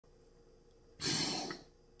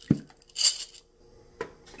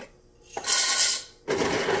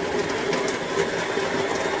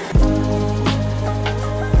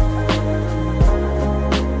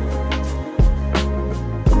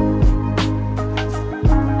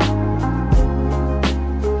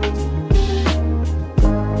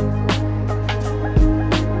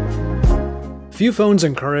Few phones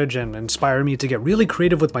encourage and inspire me to get really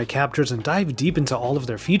creative with my captures and dive deep into all of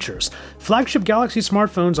their features. Flagship Galaxy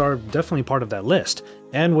smartphones are definitely part of that list.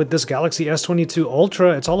 And with this Galaxy S22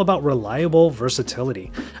 Ultra, it's all about reliable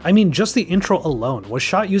versatility. I mean, just the intro alone was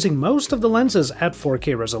shot using most of the lenses at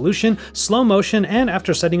 4K resolution, slow motion, and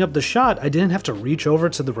after setting up the shot, I didn't have to reach over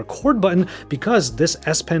to the record button because this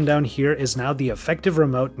S Pen down here is now the effective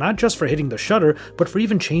remote not just for hitting the shutter, but for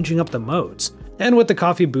even changing up the modes. And with the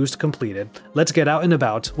coffee boost completed, let's get out and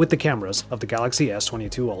about with the cameras of the Galaxy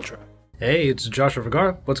S22 Ultra. Hey, it's Joshua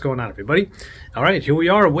Vergara. What's going on, everybody? Alright, here we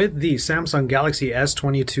are with the Samsung Galaxy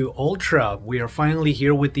S22 Ultra. We are finally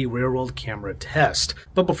here with the rear-world camera test.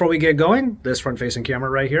 But before we get going, this front-facing camera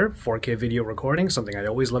right here, 4K video recording, something I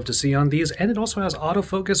always love to see on these, and it also has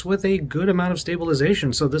autofocus with a good amount of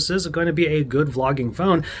stabilization, so this is going to be a good vlogging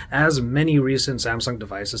phone, as many recent Samsung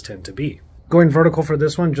devices tend to be. Going vertical for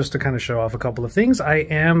this one, just to kind of show off a couple of things. I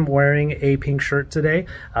am wearing a pink shirt today.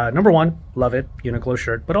 Number one, love it, Uniqlo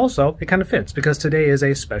shirt, but also it kind of fits because today is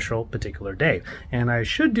a special particular day. And I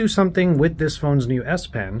should do something with this phone's new S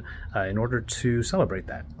Pen in order to celebrate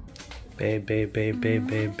that. Babe, babe, babe, babe,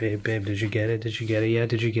 babe, babe, babe, did you get it? Did you get it yet?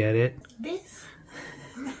 Did you get it? This?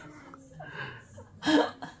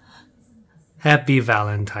 Happy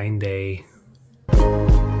Valentine's Day.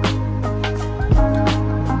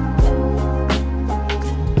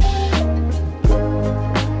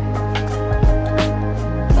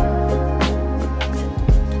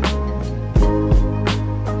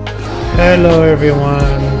 Hello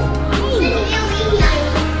everyone.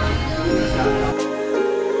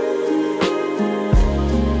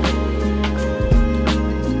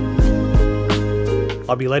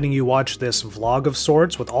 I'll be letting you watch this vlog of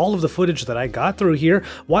sorts with all of the footage that I got through here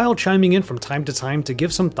while chiming in from time to time to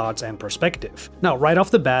give some thoughts and perspective. Now, right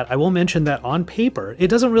off the bat, I will mention that on paper, it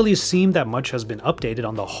doesn't really seem that much has been updated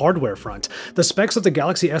on the hardware front. The specs of the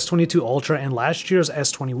Galaxy S22 Ultra and last year's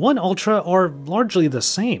S21 Ultra are largely the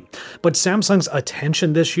same, but Samsung's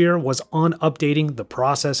attention this year was on updating the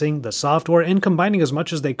processing, the software, and combining as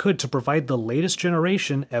much as they could to provide the latest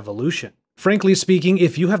generation evolution. Frankly speaking,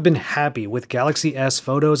 if you have been happy with Galaxy S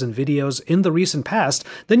photos and videos in the recent past,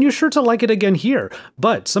 then you're sure to like it again here,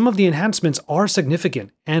 but some of the enhancements are significant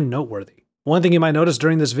and noteworthy. One thing you might notice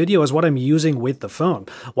during this video is what I'm using with the phone.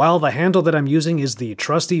 While the handle that I'm using is the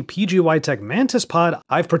trusty PGY-Tech Mantis Pod,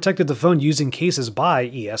 I've protected the phone using cases by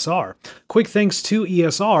ESR. Quick thanks to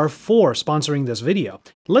ESR for sponsoring this video.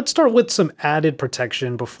 Let's start with some added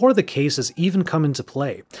protection before the cases even come into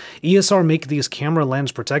play. ESR make these camera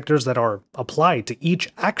lens protectors that are applied to each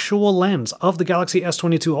actual lens of the Galaxy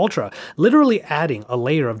S22 Ultra, literally adding a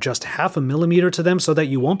layer of just 0.5 millimeter to them so that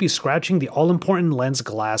you won't be scratching the all-important lens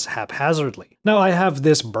glass haphazardly. Now I have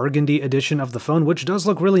this burgundy edition of the phone which does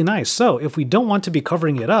look really nice, so if we don't want to be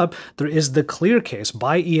covering it up, there is the clear case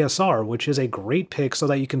by ESR, which is a great pick so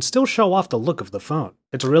that you can still show off the look of the phone.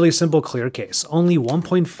 It's a really simple clear case, only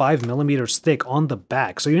 1.5 millimeters thick on the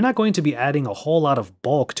back, so you're not going to be adding a whole lot of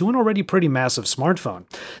bulk to an already pretty massive smartphone.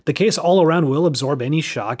 The case all around will absorb any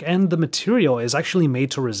shock, and the material is actually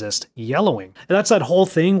made to resist yellowing. And that's that whole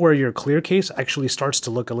thing where your clear case actually starts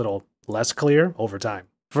to look a little less clear over time.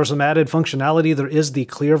 For some added functionality, there is the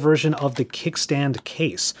clear version of the kickstand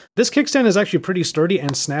case. This kickstand is actually pretty sturdy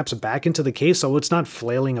and snaps back into the case so it's not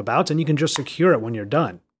flailing about, and you can just secure it when you're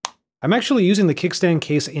done. I'm actually using the kickstand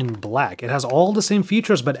case in black. It has all the same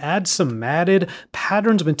features but adds some matted,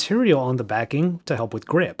 patterned material on the backing to help with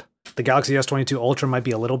grip. The Galaxy S22 Ultra might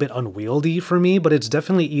be a little bit unwieldy for me, but it's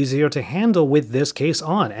definitely easier to handle with this case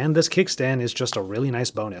on, and this kickstand is just a really nice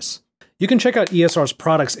bonus. You can check out ESR's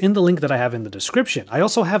products in the link that I have in the description. I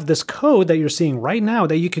also have this code that you're seeing right now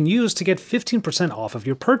that you can use to get 15% off of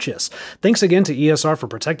your purchase. Thanks again to ESR for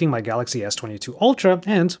protecting my Galaxy S22 Ultra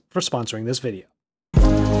and for sponsoring this video.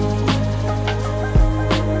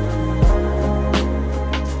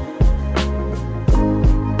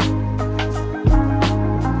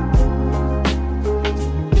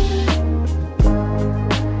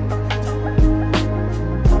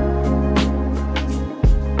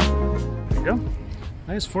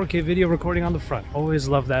 Nice 4K video recording on the front. Always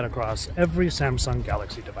love that across every Samsung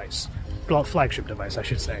Galaxy device. Well, flagship device, I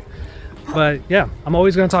should say. But yeah, I'm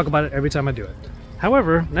always going to talk about it every time I do it.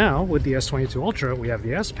 However, now with the S22 Ultra, we have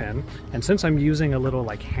the S Pen, and since I'm using a little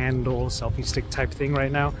like handle selfie stick type thing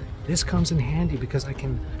right now, this comes in handy because I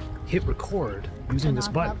can hit record using this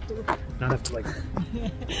button. not have to like...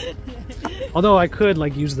 Although I could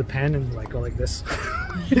like use the pen and like go like this.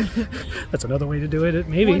 That's another way to do it,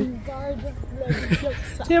 maybe.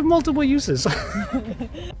 They have multiple uses.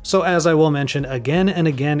 So as I will mention again and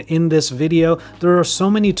again in this video, there are so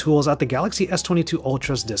many tools at the Galaxy S22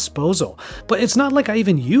 Ultra's disposal, but it's not like I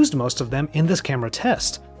even used most of them in this camera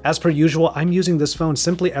test. As per usual, I'm using this phone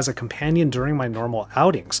simply as a companion during my normal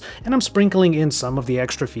outings, and I'm sprinkling in some of the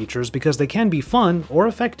extra features because they can be fun or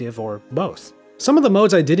effective or both. Some of the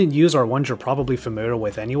modes I didn't use are ones you're probably familiar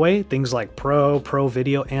with anyway, things like Pro, Pro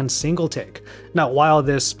Video, and Single Take. Now, while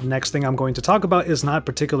this next thing I'm going to talk about is not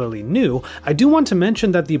particularly new, I do want to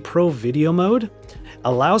mention that the Pro Video mode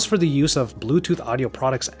allows for the use of Bluetooth audio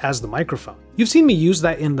products as the microphone. You've seen me use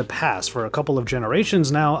that in the past for a couple of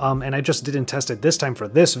generations now, and I just didn't test it this time for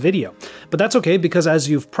this video. But that's okay, because as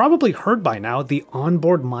you've probably heard by now, the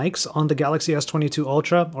onboard mics on the Galaxy S22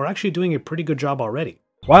 Ultra are actually doing a pretty good job already.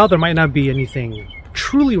 While there might not be anything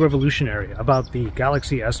truly revolutionary about the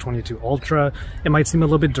Galaxy S22 Ultra, it might seem a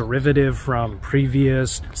little bit derivative from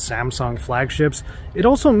previous Samsung flagships, it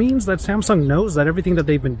also means that Samsung knows that everything that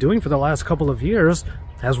they've been doing for the last couple of years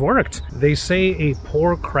has worked. They say a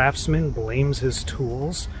poor craftsman blames his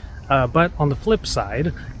tools, but on the flip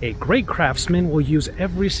side, a great craftsman will use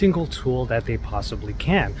every single tool that they possibly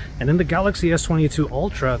can. And in the Galaxy S22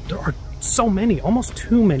 Ultra, there are so many, almost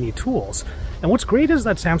too many tools. And what's great is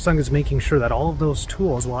that Samsung is making sure that all of those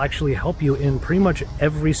tools will actually help you in pretty much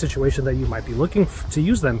every situation that you might be looking to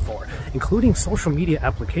use them for, including social media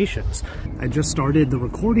applications. I just started the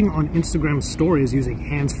recording on Instagram stories using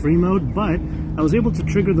hands-free mode, but I was able to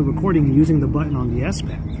trigger the recording using the button on the S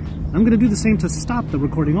Pen. I'm going to do the same to stop the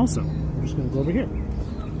recording also. I'm just going to go over here.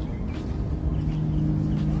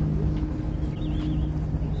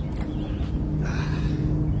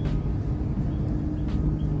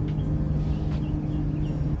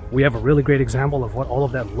 We have a really great example of what all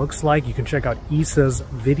of that looks like. You can check out Issa's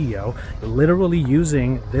video, literally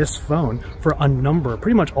using this phone for a number,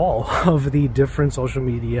 pretty much all of the different social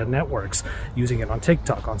media networks, using it on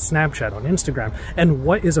TikTok, on Snapchat, on Instagram, and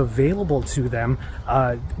what is available to them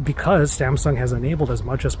because Samsung has enabled as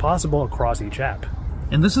much as possible across each app.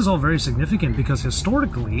 And this is all very significant because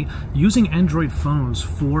historically, using Android phones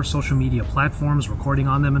for social media platforms, recording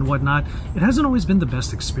on them and whatnot, it hasn't always been the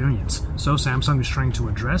best experience. So Samsung is trying to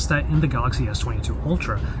address that in the Galaxy S22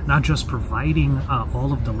 Ultra, not just providing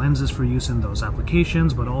all of the lenses for use in those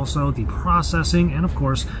applications, but also the processing and of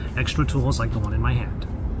course, extra tools like the one in my hand.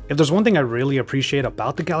 If there's one thing I really appreciate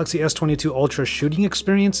about the Galaxy S22 Ultra shooting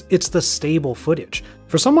experience, it's the stable footage.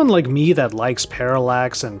 For someone like me that likes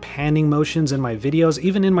parallax and panning motions in my videos,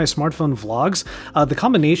 even in my smartphone vlogs, the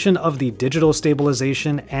combination of the digital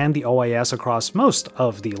stabilization and the OIS across most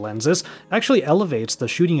of the lenses actually elevates the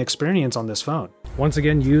shooting experience on this phone. Once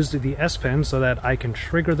again, used the S Pen so that I can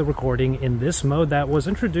trigger the recording in this mode that was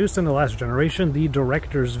introduced in the last generation, the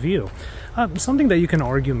director's view. Something that you can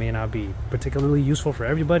argue may not be particularly useful for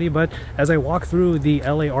everybody, but as I walk through the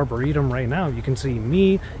LA Arboretum right now, you can see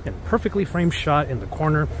me in a perfectly framed shot in the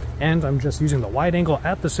corner, and I'm just using the wide angle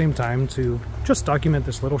at the same time to just document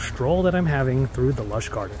this little stroll that I'm having through the lush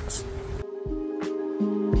gardens.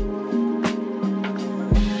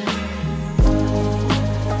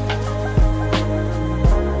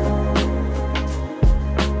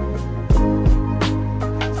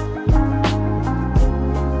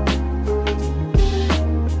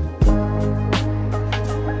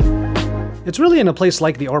 It's really in a place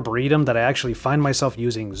like the Arboretum that I actually find myself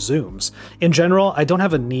using zooms. In general, I don't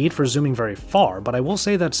have a need for zooming very far, but I will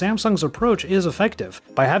say that Samsung's approach is effective.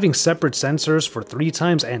 By having separate sensors for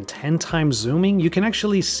 3x and 10x zooming, you can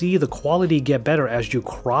actually see the quality get better as you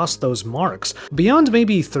cross those marks. Beyond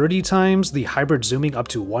maybe 30x, the hybrid zooming up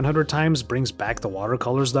to 100x brings back the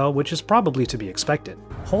watercolors though, which is probably to be expected.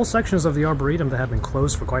 Whole sections of the Arboretum that have been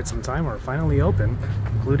closed for quite some time are finally open,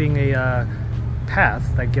 including a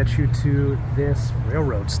path that gets you to this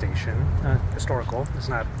railroad station. Historical, it's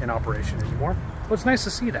not in operation anymore, but it's nice to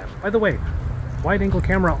see that. By the way, wide angle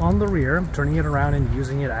camera on the rear, turning it around and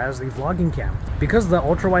using it as the vlogging cam. Because the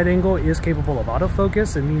ultra wide angle is capable of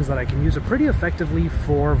autofocus, it means that I can use it pretty effectively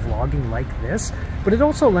for vlogging like this, but it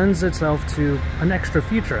also lends itself to an extra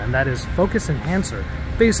feature, and that is focus enhancer.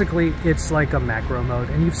 Basically, it's like a macro mode,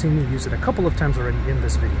 and you've seen me use it a couple of times already in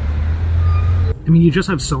this video. I mean, you just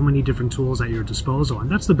have so many different tools at your disposal, and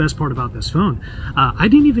that's the best part about this phone. I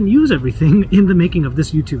didn't even use everything in the making of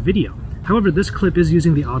this YouTube video. However, this clip is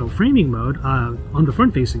using the auto framing mode on the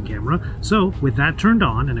front-facing camera, so with that turned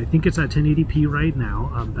on, and I think it's at 1080p right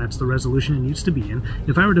now, that's the resolution it needs to be in.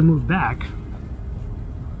 If I were to move back,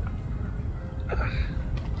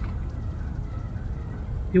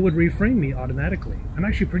 it would reframe me automatically. I'm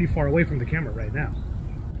actually pretty far away from the camera right now.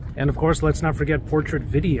 And of course, let's not forget portrait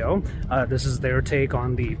video. This is their take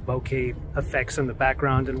on the bokeh effects in the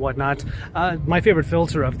background and whatnot. My favorite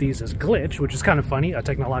filter of these is glitch, which is kind of funny, a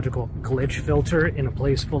technological glitch filter in a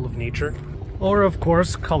place full of nature. Or of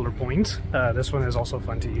course, color point. This one is also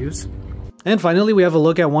fun to use. And finally, we have a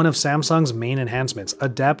look at one of Samsung's main enhancements,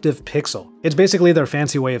 Adaptive Pixel. It's basically their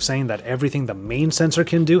fancy way of saying that everything the main sensor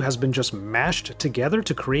can do has been just mashed together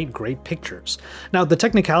to create great pictures. Now, the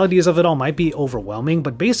technicalities of it all might be overwhelming,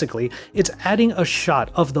 but basically, it's adding a shot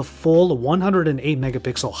of the full 108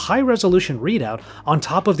 megapixel high-resolution readout on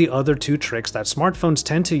top of the other two tricks that smartphones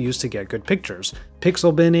tend to use to get good pictures,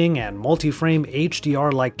 pixel binning and multi-frame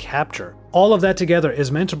HDR-like capture. All of that together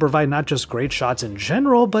is meant to provide not just great shots in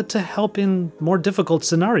general, but to help in more difficult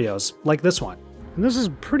scenarios, like this one. And this is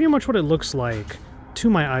pretty much what it looks like to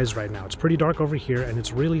my eyes right now. It's pretty dark over here, and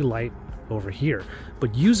it's really light over here.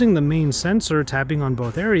 But using the main sensor, tapping on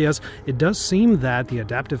both areas, it does seem that the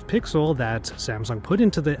adaptive pixel that Samsung put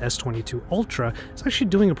into the S22 Ultra is actually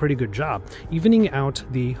doing a pretty good job, evening out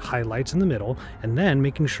the highlights in the middle, and then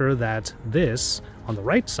making sure that this, on the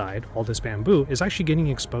right side, all this bamboo, is actually getting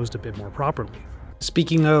exposed a bit more properly.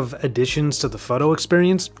 Speaking of additions to the photo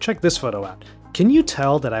experience, check this photo out. Can you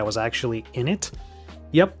tell that I was actually in it?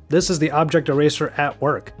 Yep, this is the object eraser at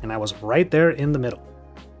work, and I was right there in the middle.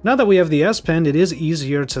 Now that we have the S Pen, it is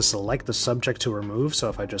easier to select the subject to remove, so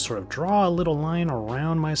if I just sort of draw a little line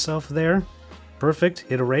around myself there, perfect,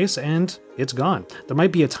 hit erase, and it's gone. There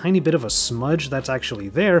might be a tiny bit of a smudge that's actually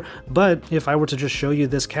there, but if I were to just show you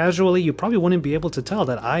this casually, you probably wouldn't be able to tell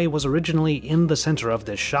that I was originally in the center of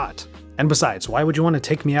this shot. And besides, why would you want to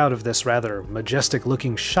take me out of this rather majestic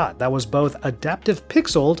looking shot that was both adaptive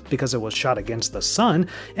pixeled because it was shot against the sun,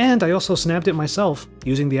 and I also snapped it myself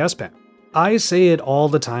using the S Pen. I say it all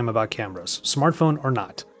the time about cameras, smartphone or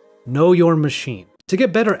not. Know your machine. To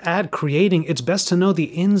get better at creating, it's best to know the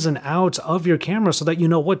ins and outs of your camera so that you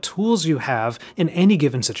know what tools you have in any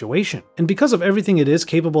given situation. And because of everything it is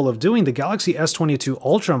capable of doing, the Galaxy S22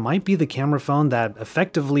 Ultra might be the camera phone that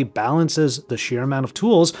effectively balances the sheer amount of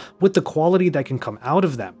tools with the quality that can come out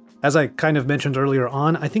of them. As I kind of mentioned earlier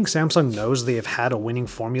on, I think Samsung knows they have had a winning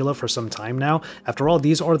formula for some time now. After all,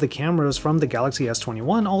 these are the cameras from the Galaxy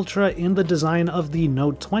S21 Ultra in the design of the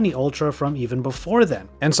Note 20 Ultra from even before then.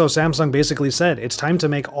 And so Samsung basically said, it's time to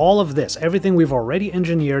make all of this, everything we've already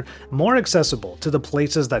engineered, more accessible to the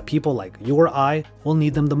places that people like you or I will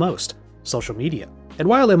need them the most: social media. And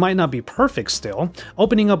while it might not be perfect still,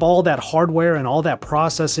 opening up all that hardware and all that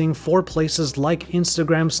processing for places like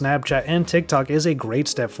Instagram, Snapchat, and TikTok is a great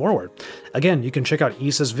step forward. Again, you can check out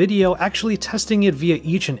Issa's video actually testing it via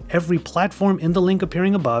each and every platform in the link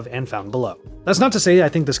appearing above and found below. That's not to say I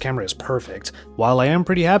think this camera is perfect. While I am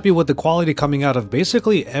pretty happy with the quality coming out of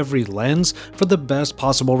basically every lens, for the best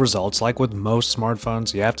possible results, like with most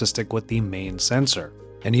smartphones, you have to stick with the main sensor.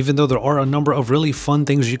 And even though there are a number of really fun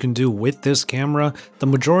things you can do with this camera, the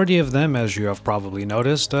majority of them, as you have probably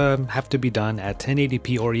noticed, have to be done at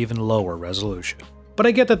 1080p or even lower resolution. But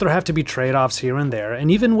I get that there have to be trade-offs here and there,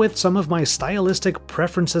 and even with some of my stylistic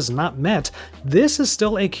preferences not met, this is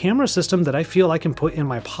still a camera system that I feel I can put in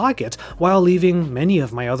my pocket while leaving many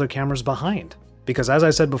of my other cameras behind. Because as I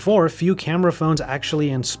said before, few camera phones actually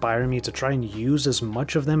inspire me to try and use as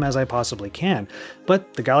much of them as I possibly can,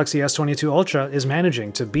 but the Galaxy S22 Ultra is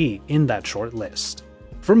managing to be in that short list.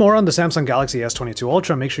 For more on the Samsung Galaxy S22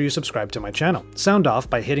 Ultra, make sure you subscribe to my channel. Sound off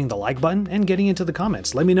by hitting the like button and getting into the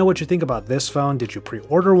comments. Let me know what you think about this phone. Did you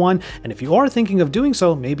pre-order one? And if you are thinking of doing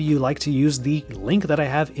so, maybe you like to use the link that I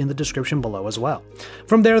have in the description below as well.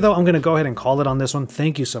 From there though, I'm going to go ahead and call it on this one.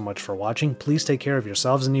 Thank you so much for watching. Please take care of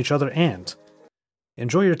yourselves and each other, and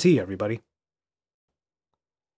enjoy your tea, everybody.